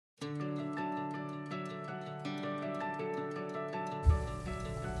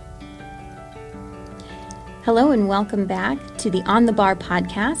Hello and welcome back to the On the Bar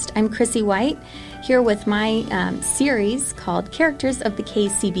podcast. I'm Chrissie White, here with my series called Characters of the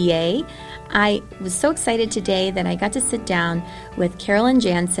KCBA. I was so excited today that I got to sit down with Carolyn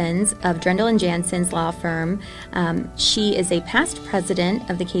Jansons of Drendel Jansons Law Firm. She is a past president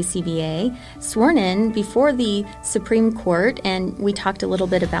of the KCBA, sworn in before the Supreme Court, and we talked a little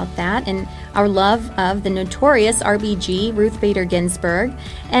bit about that and our love of the notorious RBG, Ruth Bader Ginsburg,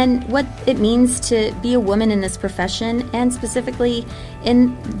 and what it means to be a woman in this profession and specifically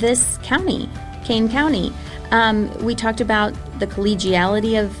in this county, Kane County. We talked about the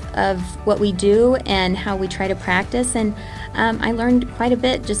collegiality of what we do and how we try to practice, and I learned quite a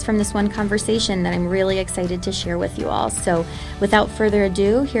bit just from this one conversation that I'm really excited to share with you all. So without further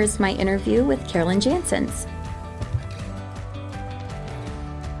ado, here's my interview with Carolyn Jansons.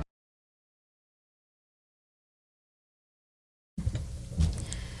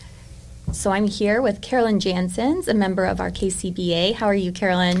 So I'm here with Carolyn Jansons, a member of our KCBA. How are you,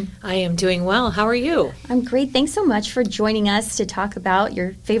 Carolyn? I am doing well. How are you? I'm great. Thanks so much for joining us to talk about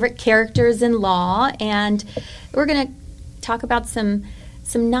your favorite characters in law. And we're going to talk about some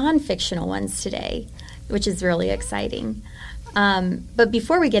non-fictional ones today, which is really exciting. But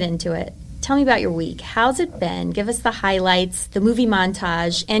before we get into it, tell me about your week. How's it been? Give us the highlights, the movie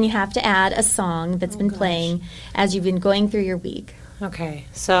montage, and you have to add a song that's been playing as you've been going through your week. Okay,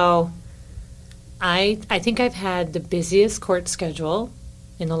 so I think I've had the busiest court schedule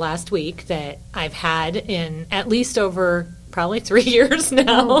in the last week that I've had in at least over probably 3 years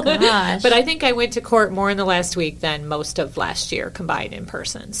now. Oh, gosh. But I think I went to court more in the last week than most of last year combined in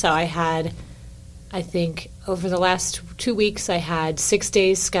person. So I think over the last 2 weeks, I had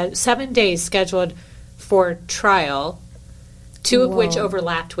 7 days scheduled for trial, two of which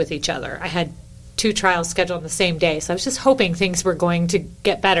overlapped with each other. I had 2 trials scheduled on the same day. So I was just hoping things were going to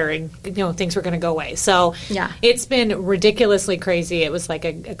get better and, things were going to go away. So It's been ridiculously crazy. It was like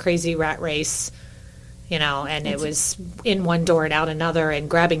a crazy rat race, and it was in one door and out another and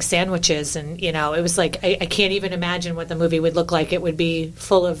grabbing sandwiches. And, it was like, I can't even imagine what the movie would look like. It would be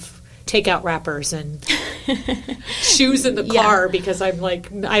full of takeout wrappers and shoes in the car because I'm like,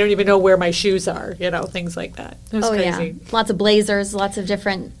 I don't even know where my shoes are, things like that. It was crazy. Yeah. Lots of blazers, lots of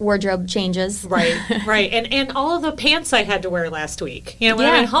different wardrobe changes. Right. And all of the pants I had to wear last week. When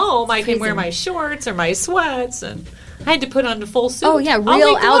I'm at home, I can wear my shorts or my sweats, and I had to put on the full suit. Oh, yeah,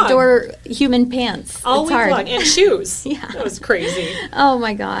 real outdoor human pants. All week long. And shoes. Yeah. That was crazy. Oh,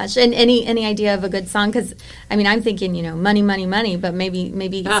 my gosh. And any idea of a good song? Because, I'm thinking, money, money, money, but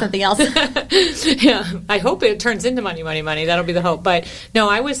maybe something else. Yeah, I hope it turns into money, money, money. That'll be the hope. But, no,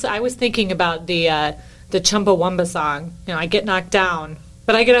 I was thinking about the Chumbawamba song. I get knocked down,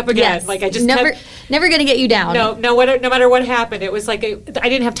 but I get up again. Yes. Like I just never going to get you down. No matter what happened, it was like I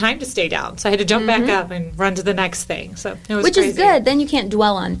didn't have time to stay down, so I had to jump back up and run to the next thing. So it was crazy. Which is good. Then you can't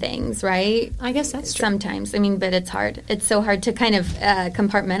dwell on things, right? I guess that's true. Sometimes, but it's hard. It's so hard to kind of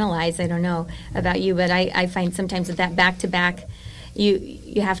compartmentalize. I don't know about you, but I find sometimes with that back to back,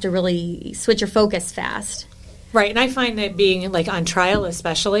 you have to really switch your focus fast. Right, and I find that being like on trial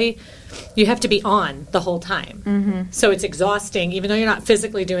especially, you have to be on the whole time. Mm-hmm. So it's exhausting, even though you're not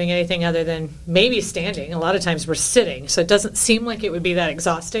physically doing anything other than maybe standing. A lot of times we're sitting, so it doesn't seem like it would be that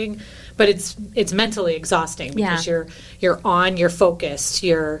exhausting, but it's mentally exhausting because you're on, you're focused,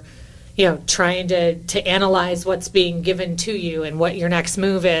 you're trying to analyze what's being given to you and what your next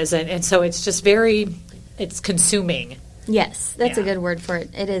move is, and so it's just it's consuming. Yes, that's a good word for it.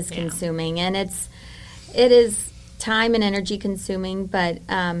 It is consuming, and it is time and energy consuming, but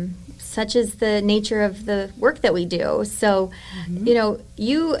such is the nature of the work that we do. So,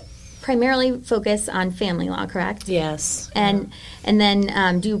 you primarily focus on family law, correct? Yes. And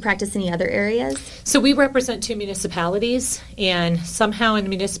then do you practice any other areas? So we represent 2 municipalities, and somehow in the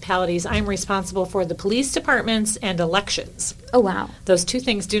municipalities I'm responsible for the police departments and elections. Oh, wow. Those 2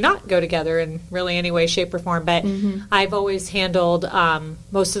 things do not go together in really any way, shape, or form, but I've always handled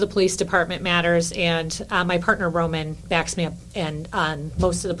most of the police department matters, and my partner Roman backs me up and on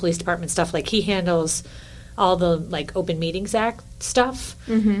most of the police department stuff. Like he handles all the Open Meetings Act stuff,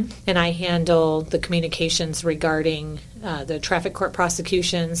 and I handle the communications regarding the traffic court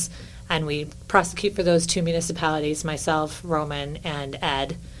prosecutions, and we prosecute for those 2 municipalities, myself, Roman, and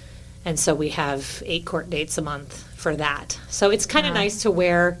Ed, and so we have 8 court dates a month for that. So it's kind of nice to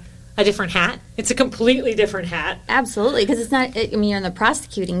wear a different hat. It's a completely different hat. Absolutely, because it's not, you're on the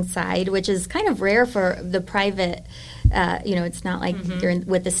prosecuting side, which is kind of rare for the private It's not like you're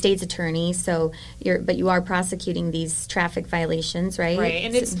with the state's attorney, but you are prosecuting these traffic violations, right? Right,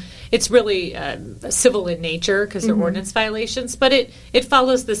 and it's really civil in nature because they're ordinance violations, but it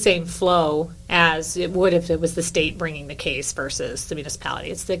follows the same flow as it would if it was the state bringing the case versus the municipality.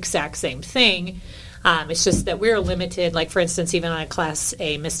 It's the exact same thing. It's just that we're limited, like for instance, even on a Class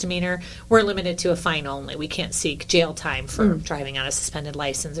A misdemeanor, we're limited to a fine only. We can't seek jail time for driving on a suspended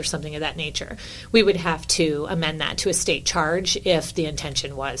license or something of that nature. We would have to amend that to a state charge if the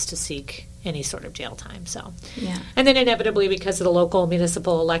intention was to seek any sort of jail time. So, and then inevitably, because of the local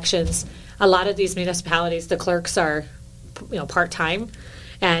municipal elections, a lot of these municipalities, the clerks are, part-time.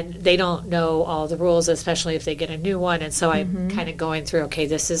 And they don't know all the rules, especially if they get a new one. And so I'm kind of going through, okay,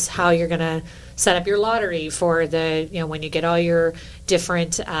 this is how you're going to set up your lottery for when you get all your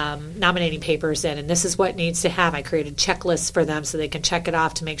different nominating papers in. And this is what needs to have. I created checklists for them so they can check it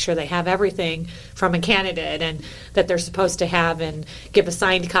off to make sure they have everything from a candidate and that they're supposed to have, and give a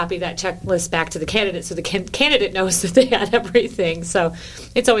signed copy of that checklist back to the candidate so the candidate knows that they had everything. So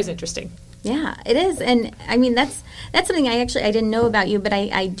it's always interesting. Yeah, it is. And I mean, that's something I didn't know about you, but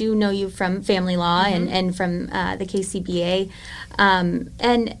I do know you from family law and from the KCBA.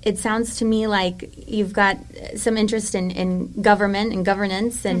 And it sounds to me like you've got some interest in government and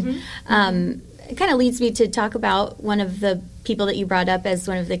governance. And it kind of leads me to talk about one of the people that you brought up as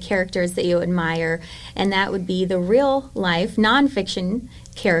one of the characters that you admire. And that would be the real life, nonfiction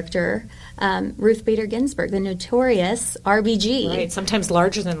character, Ruth Bader Ginsburg, the notorious RBG. Right, sometimes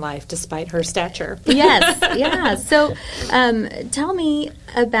larger than life despite her stature. Yes, yeah. So tell me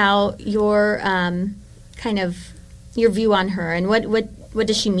about your your view on her and what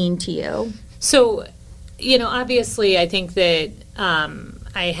does she mean to you? So, obviously I think that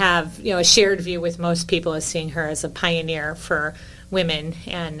I have, a shared view with most people as seeing her as a pioneer for women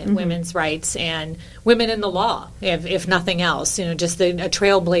and women's rights and women in the law, if nothing else, just a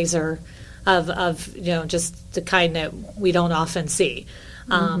trailblazer of just the kind that we don't often see.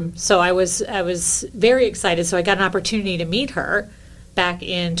 So I was very excited. So I got an opportunity to meet her back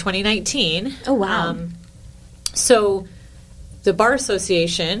in 2019. Oh, wow. So the Bar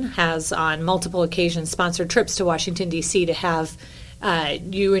Association has on multiple occasions sponsored trips to Washington, D.C. to have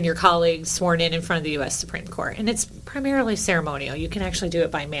you and your colleagues sworn in front of the U.S. Supreme Court. And it's primarily ceremonial. You can actually do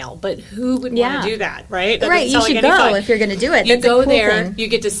it by mail. But who would want to do that, right? Right, you should go if you're going to do it. You go there, you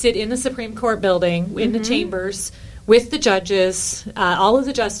get to sit in the Supreme Court building, in the chambers, with the judges, all of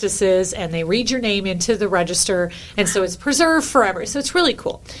the justices, and they read your name into the register. And so it's preserved forever. So it's really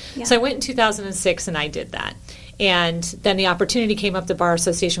cool. Yeah. So I went in 2006 and I did that. And then the opportunity came up. The Bar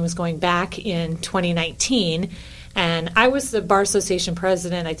Association was going back in 2019. And I was the Bar Association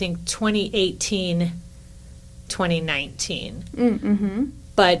president, I think, 2018, 2019.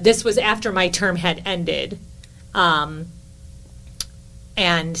 But this was after my term had ended. And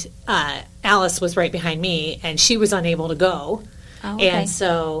Alice was right behind me, and she was unable to go. Oh, okay. And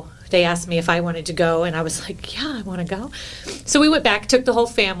so they asked me if I wanted to go, and I was like, yeah, I want to go. So we went back, took the whole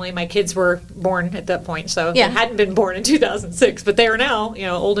family. My kids were born at that point, so they hadn't been born in 2006, but they are now,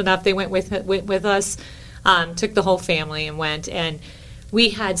 old enough. They went with us. Took the whole family and went, and we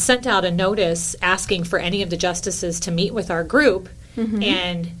had sent out a notice asking for any of the justices to meet with our group,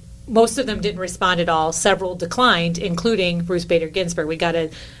 and most of them didn't respond at all. Several declined, including Ruth Bader Ginsburg. We got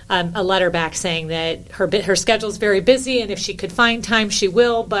a letter back saying that her schedule's very busy, and if she could find time, she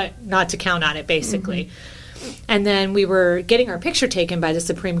will, but not to count on it, basically. And then we were getting our picture taken by the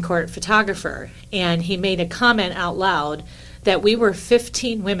Supreme Court photographer, and he made a comment out loud that we were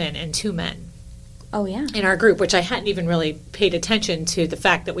 15 women and 2 men. Oh, yeah. In our group, which I hadn't even really paid attention to the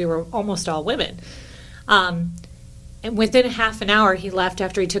fact that we were almost all women. And within a half an hour, he left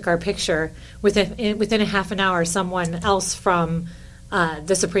after he took our picture. Within a half an hour, someone else from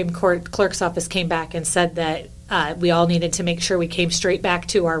the Supreme Court clerk's office came back and said that we all needed to make sure we came straight back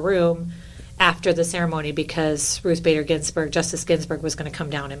to our room after the ceremony because Ruth Bader Ginsburg, Justice Ginsburg, was going to come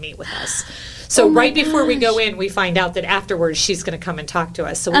down and meet with us. So right before we go in, we find out that afterwards she's going to come and talk to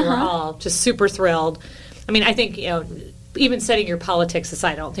us. So we were all just super thrilled. I mean, I think, even setting your politics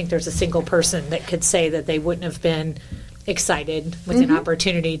aside, I don't think there's a single person that could say that they wouldn't have been excited with an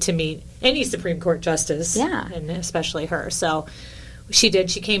opportunity to meet any Supreme Court justice, and especially her. So she did.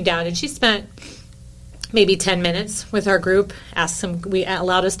 She came down and she spent maybe 10 minutes with our group. We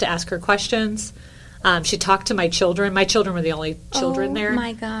allowed us to ask her questions. She talked to my children. My children were the only children there. Oh,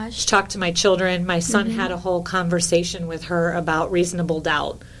 my gosh. She talked to my children. My son had a whole conversation with her about reasonable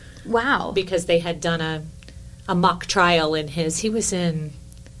doubt. Wow. Because they had done a mock trial in he was in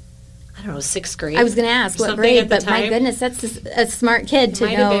I don't know, 6th grade. I was going to ask what grade, but my goodness, that's a smart kid to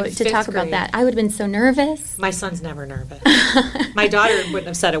know to talk about that. I would have been so nervous. My son's never nervous. My daughter wouldn't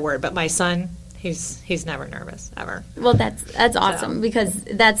have said a word, but my son, he's never nervous, ever. Well, that's awesome, because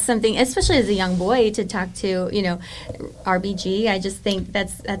that's something, especially as a young boy, to talk to, RBG. I just think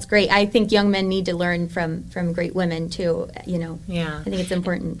that's great. I think young men need to learn from great women too. Yeah. I think it's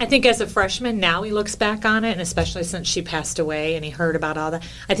important. I think as a freshman now he looks back on it, and especially since she passed away and he heard about all that,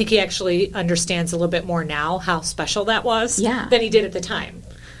 I think he actually understands a little bit more now how special that was than he did at the time.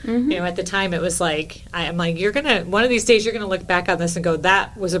 Mm-hmm. At the time it was like, I'm like, one of these days you're gonna look back on this and go,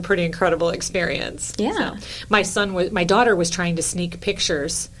 that was a pretty incredible experience. Yeah. So, my daughter was trying to sneak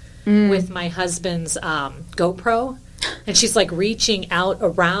pictures with my husband's GoPro, and she's like reaching out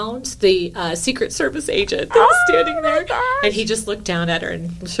around the Secret Service agent that was standing there, and he just looked down at her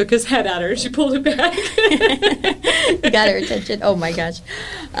and shook his head at her, and she pulled it back. You got her attention. Oh my gosh,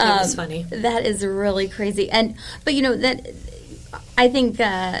 that was funny. That is really crazy. But that. I think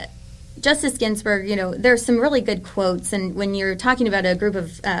Justice Ginsburg, there's some really good quotes, and when you're talking about a group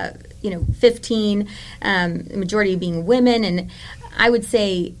of, 15, the majority being women, and I would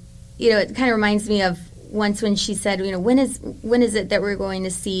say, it kind of reminds me of once when she said, when is it that we're going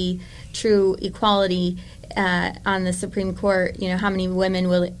to see true equality on the Supreme Court? How many women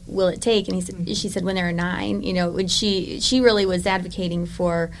will it take? And she said, when there are 9. When she really was advocating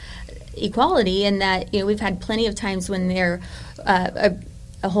for equality, and that we've had plenty of times when there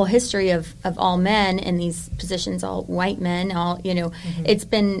a whole history of all men in these positions, all white men, it's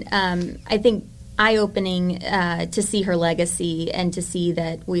been I think eye-opening to see her legacy and to see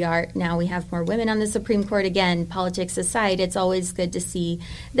that we have more women on the Supreme Court. Again, politics aside, it's always good to see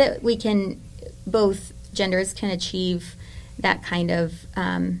that we can, both genders can achieve that kind of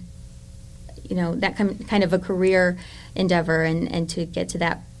that kind of a career endeavor, and to get to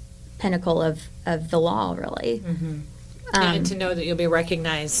that pinnacle of the law, really. Mm-hmm. And to know that you'll be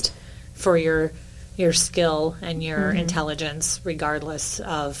recognized for your skill and your intelligence regardless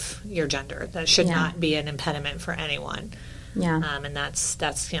of your gender. That should not be an impediment for anyone. Yeah. And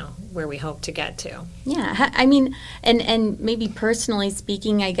that's where we hope to get to. Yeah. I mean, and maybe personally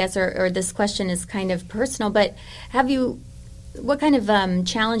speaking, I guess, or this question is kind of personal, but what kind of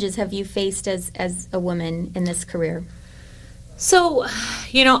challenges have you faced as a woman in this career? So,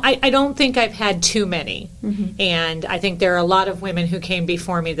 I don't think I've had too many, and I think there are a lot of women who came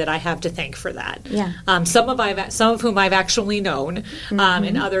before me that I have to thank for that. Yeah. Some of whom I've actually known,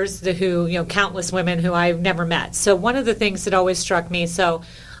 and others who countless women who I've never met. So one of the things that always struck me. So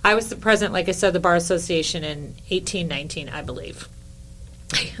I was the president, like I said, of the Bar Association in 1819, I believe.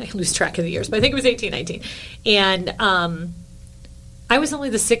 I lose track of the years, but I think it was 1819, and I was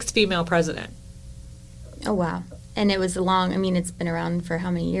only the 6th female president. Oh wow. And it was it's been around for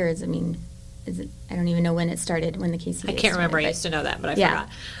how many years? I don't even know when it started, when the KCBA I can't remember. I used to know that, but I forgot.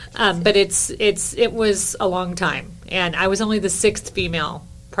 But it was a long time. And I was only the 6th female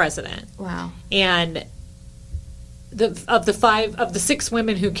president. Wow. And of the 6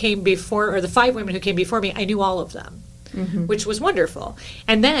 women who came before, or the 5 women who came before me, I knew all of them, which was wonderful.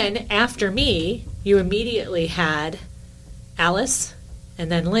 And then after me, you immediately had Alice, and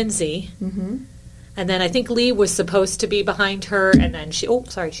then Lindsay, and then I think Lee was supposed to be behind her, and then she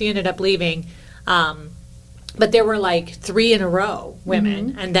ended up leaving. But there were like 3 in a row,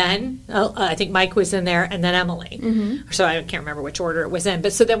 women. And then I think Mike was in there, and then Emily. So I can't remember which order it was in.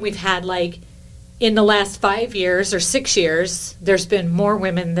 But so then we've had in the last 5 years or 6 years, there's been more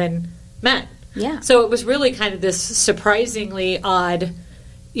women than men. Yeah. So it was really kind of this surprisingly odd,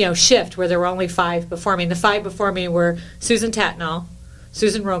 shift where there were only 5 before me. And the 5 before me were Susan Tatnall,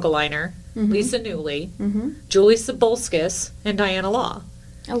 Susan Rogeliner, Lisa Newley, Julie Sabolskis, and Diana Law.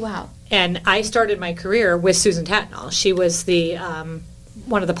 Oh, wow. And I started my career with Susan Tatnall. She was the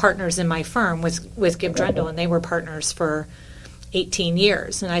one of the partners in my firm with Gib Drendel, and they were partners for 18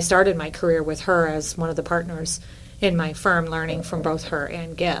 years. And I started my career with her as one of the partners in my firm, learning from both her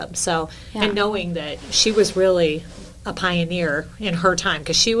and Gib. So, and knowing that she was really a pioneer in her time,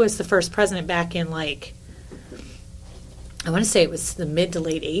 because she was the first president back in I want to say it was the mid to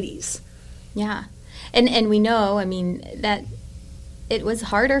late 80s. Yeah. And we know, that it was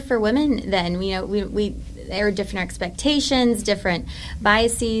harder for women then. There were different expectations, different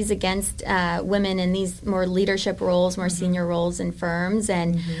biases against women in these more leadership roles, more senior roles in firms.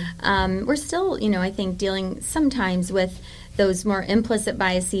 And we're still, I think, dealing sometimes with those more implicit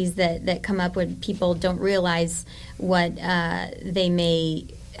biases that come up when people don't realize what they may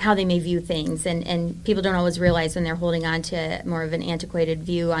how they may view things, and people don't always realize when they're holding on to more of an antiquated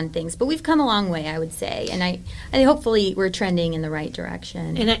view on things. But we've come a long way, I would say, and I hopefully we're trending in the right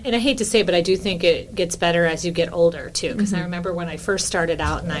direction. And I hate to say it, but I do think it gets better as you get older, too, because I remember when I first started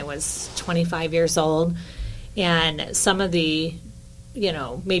out and I was 25 years old, and some of the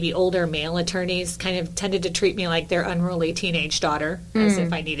maybe older male attorneys kind of tended to treat me like their unruly teenage daughter, as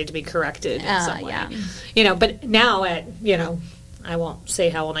if I needed to be corrected in some way. Yeah. But now at, I won't say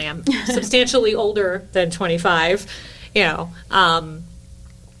how old I am, substantially older than 25, I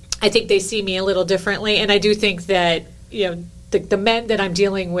think they see me a little differently. And I do think that, the men that I'm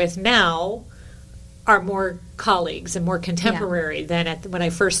dealing with now are more colleagues and more contemporary than when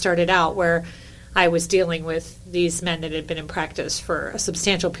I first started out, where I was dealing with these men that had been in practice for a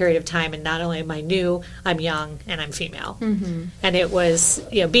substantial period of time, and not only am I new, I'm young and I'm female. And it was,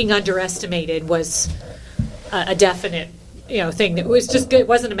 being underestimated was a definite, thing that was just good. It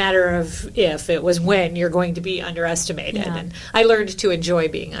wasn't a matter of if, it was when you're going to be underestimated. Yeah. And I learned to enjoy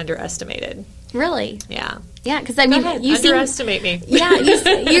being underestimated. Really? Yeah. Yeah, because I mean, you underestimate me. Yeah,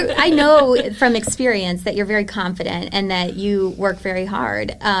 I know from experience that you're very confident and that you work very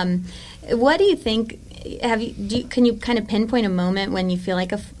hard. What do you think? Can you kind of pinpoint a moment when you feel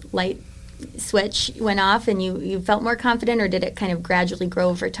like a light switch went off and you felt more confident, or did it kind of gradually grow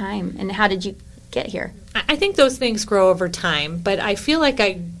over time? And how did you get here? I think those things grow over time, but I feel like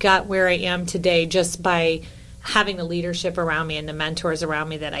I got where I am today just by having the leadership around me and the mentors around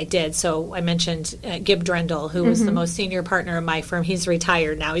me that I did. So I mentioned Gib Drendel, who was the most senior partner of my firm. He's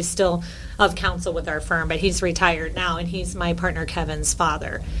retired now. He's still of counsel with our firm, but he's retired now, and he's my partner Kevin's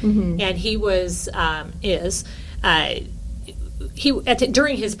father. And he was,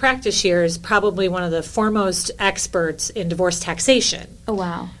 during his practice years, probably one of the foremost experts in divorce taxation. Oh,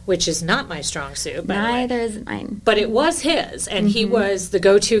 wow. Which is not my strong suit. Neither is mine. But it was his, and he was the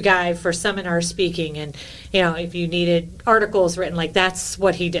go-to guy for seminar speaking, and, if you needed articles written, that's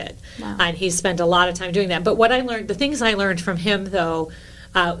what he did. Wow. And he spent a lot of time doing that. But what I learned, the things I learned from him, though,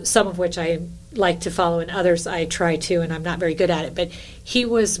 some of which I like to follow and others I try to, and I'm not very good at it, but he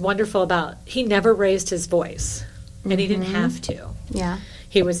was wonderful he never raised his voice. And he didn't have to. Yeah.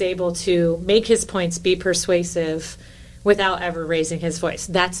 He was able to make his points be persuasive without ever raising his voice.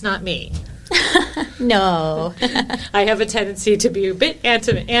 That's not me. No. I have a tendency to be a bit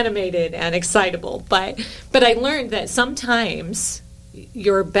animated and excitable. But I learned that sometimes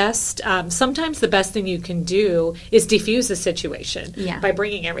sometimes the best thing you can do is diffuse a situation by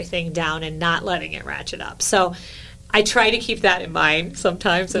bringing everything down and not letting it ratchet up. So I try to keep that in mind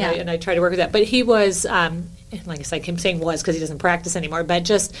sometimes, and I try to work with that. But he was... like I said, I keep saying was because he doesn't practice anymore, but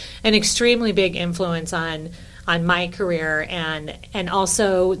just an extremely big influence on my career and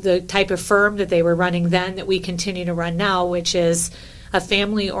also the type of firm that they were running then that we continue to run now, which is a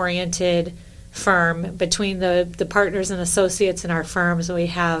family-oriented firm. Between the partners and associates in our firms, we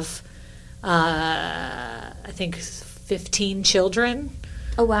have, I think, 15 children.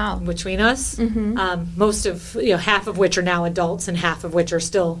 Oh, wow. Between us. Most of, half of which are now adults and half of which are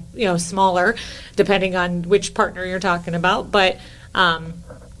still, smaller, depending on which partner you're talking about. But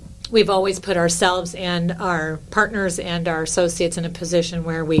we've always put ourselves and our partners and our associates in a position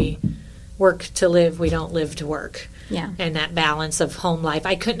where we work to live, we don't live to work. Yeah. And that balance of home life.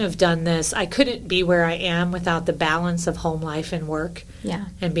 I couldn't have done this. I couldn't be where I am without the balance of home life and work. Yeah.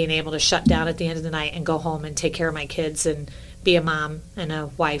 And being able to shut down at the end of the night and go home and take care of my kids and be a mom and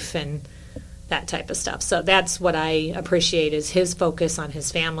a wife and that type of stuff. So that's what I appreciate is his focus on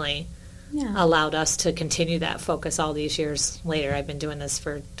his family allowed us to continue that focus all these years later. I've been doing this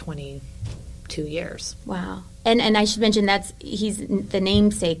for 22 years. Wow. And I should mention he's the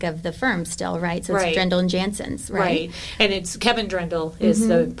namesake of the firm still, right? So it's Drendel Jansons, right? Right. And it's Kevin Drendel is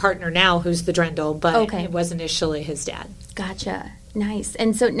the partner now who's the Drendel, but it was initially his dad. Gotcha. Nice.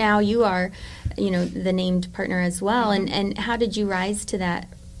 And so now you are, the named partner as well. And how did you rise to that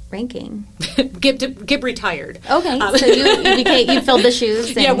ranking? Gib retired. Okay. So you filled the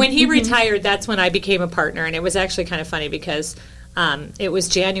shoes. Yeah, when he retired, that's when I became a partner. And it was actually kind of funny because it was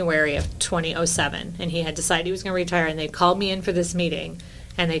January of 2007, and he had decided he was going to retire, and they called me in for this meeting.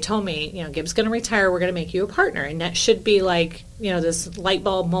 And they told me, Gib's going to retire. We're going to make you a partner. And that should be like, this light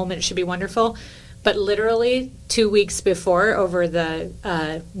bulb moment. It should be wonderful. But literally 2 weeks before, over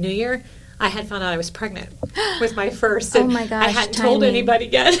the New Year, I had found out I was pregnant with my first. And oh, my gosh. I hadn't told anybody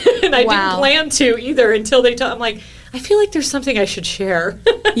yet. And I didn't plan to either until they told. I'm like, I feel like there's something I should share.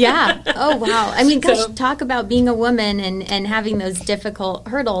 Yeah. Oh, wow. I mean, gosh, talk about being a woman and having those difficult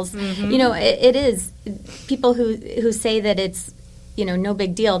hurdles. It is. People who say that it's, no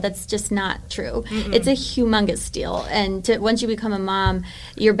big deal. That's just not true. Mm-mm. It's a humongous deal. And once you become a mom,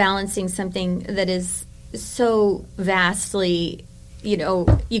 you're balancing something that is so vastly,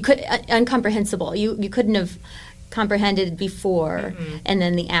 incomprehensible. You couldn't have comprehended before. Mm-hmm. And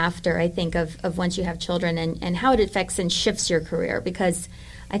then the after, I think, of once you have children and how it affects and shifts your career, because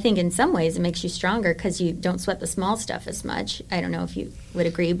I think in some ways it makes you stronger because you don't sweat the small stuff as much. I don't know if you would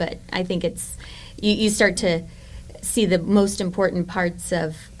agree, but I think it's you start to see the most important parts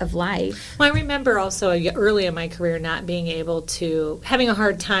of life. Well, I remember also early in my career not being able to, having a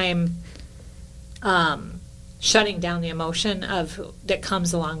hard time shutting down the emotion that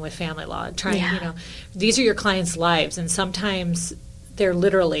comes along with family law. These are your clients' lives, and sometimes they're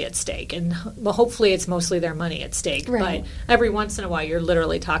literally at stake, and hopefully it's mostly their money at stake. Right. But every once in a while, you're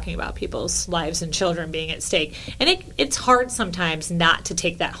literally talking about people's lives and children being at stake, and it's hard sometimes not to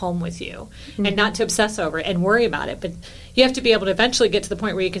take that home with you and not to obsess over it and worry about it. But you have to be able to eventually get to the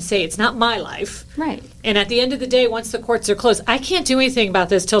point where you can say, it's not my life. Right. And at the end of the day, once the courts are closed, I can't do anything about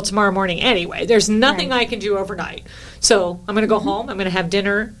this till tomorrow morning anyway. There's nothing I can do overnight. So I'm going to go home, I'm going to have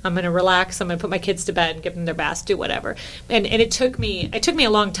dinner, I'm going to relax, I'm going to put my kids to bed and give them their baths, do whatever. And it took me a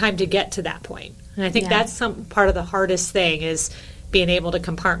long time to get to that point. And I think that's some part of the hardest thing is being able to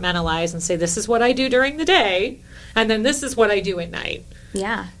compartmentalize and say, this is what I do during the day, and then this is what I do at night.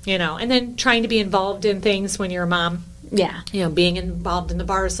 Yeah. And then trying to be involved in things when you're a mom. Yeah. Being involved in the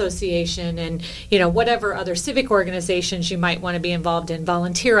Bar Association and, whatever other civic organizations you might want to be involved in,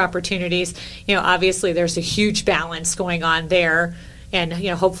 volunteer opportunities. Obviously there's a huge balance going on there. And,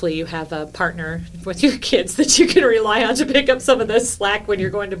 hopefully you have a partner with your kids that you can rely on to pick up some of the slack when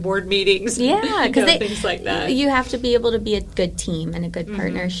you're going to board meetings. Yeah, because things like that. You have to be able to be a good team and a good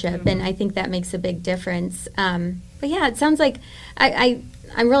partnership, and I think that makes a big difference. But yeah, it sounds like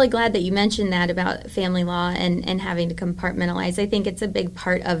I'm really glad that you mentioned that about family law and having to compartmentalize. I think it's a big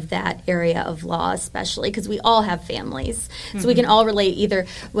part of that area of law, especially because we all have families. So we can all relate, either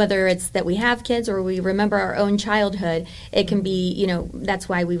whether it's that we have kids or we remember our own childhood. It can be, that's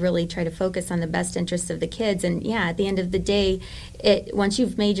why we really try to focus on the best interests of the kids. And yeah, at the end of the day, once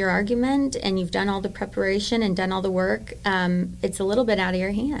you've made your argument and you've done all the preparation and done all the work, it's a little bit out of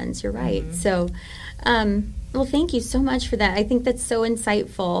your hands. You're right. So well, thank you so much for that. I think that's so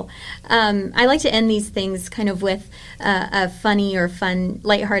insightful. I like to end these things kind of with a funny or fun,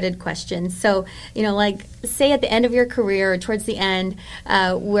 lighthearted question. So, like say at the end of your career or towards the end,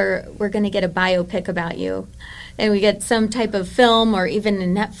 we're going to get a biopic about you. And we get some type of film or even a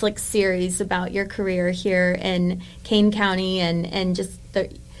Netflix series about your career here in Kane County and just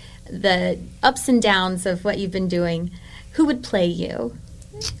the ups and downs of what you've been doing. Who would play you?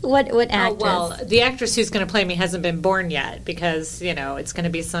 What actress? Oh, well, the actress who's going to play me hasn't been born yet because, it's going to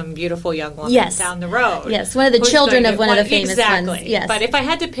be some beautiful young woman down the road. Yes, one of the children of one of the famous ones. Yes. But if I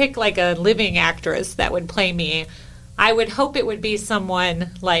had to pick like a living actress that would play me, I would hope it would be someone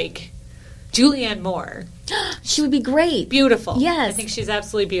like Julianne Moore. She would be great. Beautiful. Yes. I think she's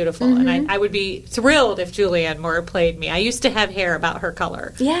absolutely beautiful. And I would be thrilled if Julianne Moore played me. I used to have hair about her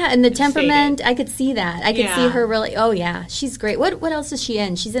color. Yeah, and the temperament, faded. I could see that. I could see her really, she's great. What else is she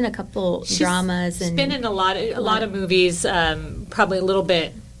in? She's in a couple dramas. She's been in a lot of movies, probably a little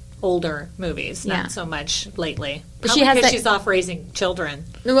bit older movies, not so much lately. But she's off raising children.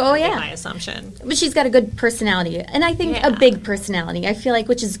 Oh, yeah. My assumption. But she's got a good personality, and I think a big personality, I feel like,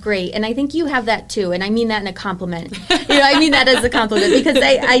 which is great. And I think you have that, too, and I mean that in a compliment. I mean that as a compliment, because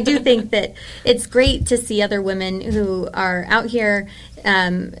I do think that it's great to see other women who are out here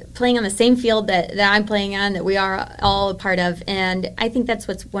playing on the same field that I'm playing on, that we are all a part of. And I think that's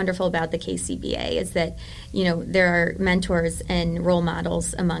what's wonderful about the KCBA is that, there are mentors and role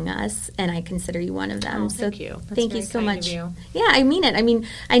models among us, and I consider you one of them. Thank you. Thank you so much. Yeah, I mean it. I mean,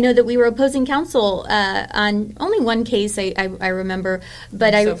 I know that we were opposing counsel on only one case, I remember.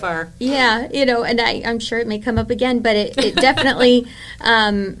 But so far. Yeah, and I'm sure it may come up again, but it definitely,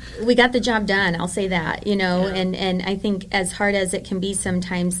 we got the job done, I'll say that, and I think as hard as it can be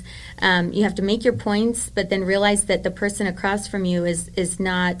sometimes, you have to make your points, but then realize that the person across from you is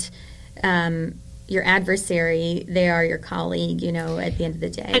not your adversary. They are your colleague, at the end of the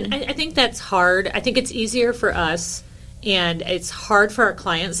day. And I think that's hard. I think it's easier for us, and it's hard for our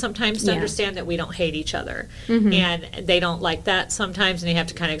clients sometimes to understand that we don't hate each other. And they don't like that sometimes, and you have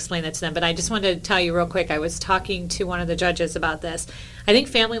to kind of explain that to them. But I just wanted to tell you real quick, I was talking to one of the judges about this. I think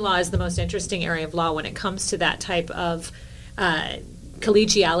family law is the most interesting area of law when it comes to that type of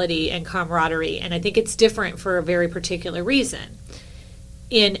collegiality and camaraderie, and I think it's different for a very particular reason.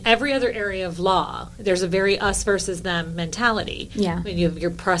 in every other area of law, there's a very us versus them mentality. Yeah. When you have your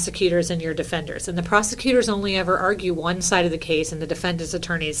prosecutors and your defenders. And the prosecutors only ever argue one side of the case, and the defendant's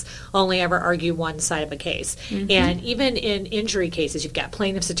attorneys only ever argue one side of a case. And even in injury cases, you've got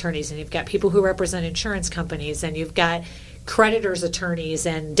plaintiff's attorneys, and you've got people who represent insurance companies, and you've got creditors' attorneys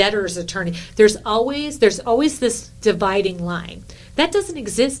and debtors' attorneys. There's always this dividing line. That doesn't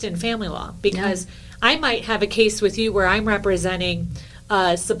exist in family law, because I might have a case with you where I'm representing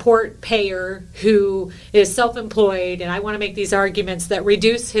a support payer who is self-employed, and I want to make these arguments that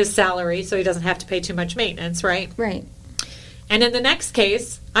reduce his salary so he doesn't have to pay too much maintenance, right? Right. And in the next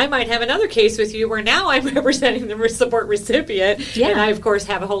case, I might have another case with you where now I'm representing the support recipient, and I, of course,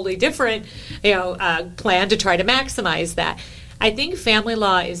 have a wholly different plan to try to maximize that. I think family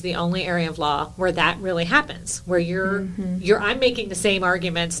law is the only area of law where that really happens, where I'm making the same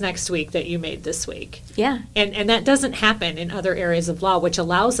arguments next week that you made this week. Yeah. And that doesn't happen in other areas of law, which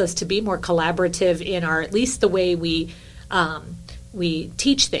allows us to be more collaborative in our, at least the way we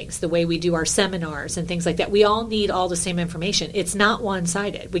teach things, the way we do our seminars and things like that. We all need all the same information. It's not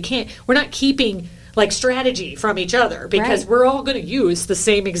one-sided. We're not keeping like strategy from each other, because we're all going to use the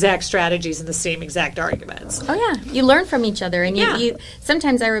same exact strategies and the same exact arguments. Oh yeah, you learn from each other, and you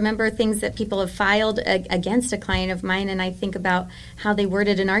sometimes I remember things that people have filed against a client of mine, and I think about how they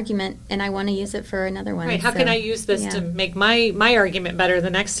worded an argument, and I want to use it for another one. Right? How can I use this to make my argument better the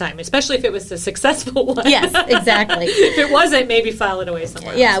next time, especially if it was a successful one? Yes, exactly. If it wasn't, maybe file it away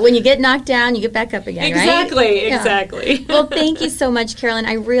somewhere. Yeah, when you get knocked down, you get back up again. Exactly. Right? Exactly. Well, thank you so much, Carolyn.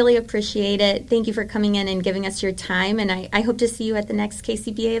 I really appreciate it. Thank you for coming in and giving us your time, and I hope to see you at the next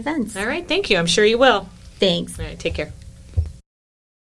KCBA events. All right, thank you. I'm sure you will. Thanks. All right, take care.